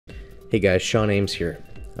Hey guys, Sean Ames here.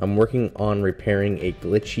 I'm working on repairing a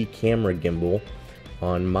glitchy camera gimbal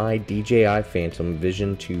on my DJI Phantom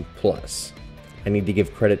Vision 2 Plus. I need to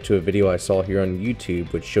give credit to a video I saw here on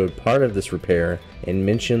YouTube which showed part of this repair and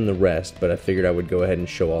mentioned the rest, but I figured I would go ahead and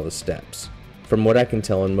show all the steps. From what I can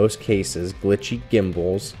tell, in most cases, glitchy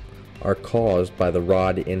gimbals are caused by the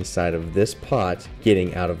rod inside of this pot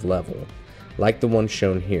getting out of level, like the one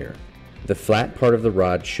shown here. The flat part of the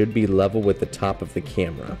rod should be level with the top of the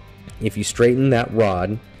camera. If you straighten that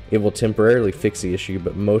rod, it will temporarily fix the issue,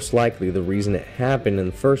 but most likely the reason it happened in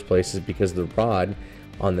the first place is because the rod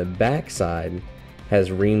on the back side has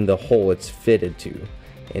reamed the hole it's fitted to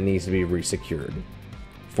and needs to be resecured.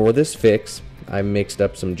 For this fix, I mixed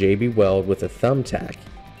up some JB Weld with a thumbtack.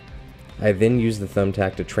 I then used the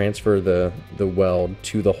thumbtack to transfer the weld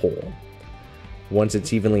to the hole. Once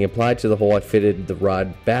it's evenly applied to the hole, I fitted the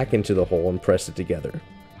rod back into the hole and pressed it together.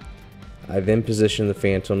 I then positioned the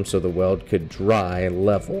Phantom so the weld could dry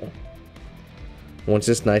level. Once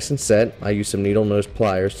it's nice and set, I used some needle nose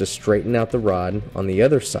pliers to straighten out the rod on the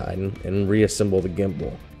other side and reassemble the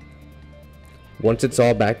gimbal. Once it's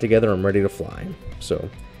all back together, I'm ready to fly. So,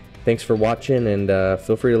 thanks for watching, and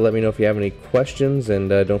feel free to let me know if you have any questions, and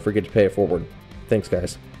don't forget to pay it forward. Thanks,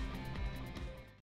 guys.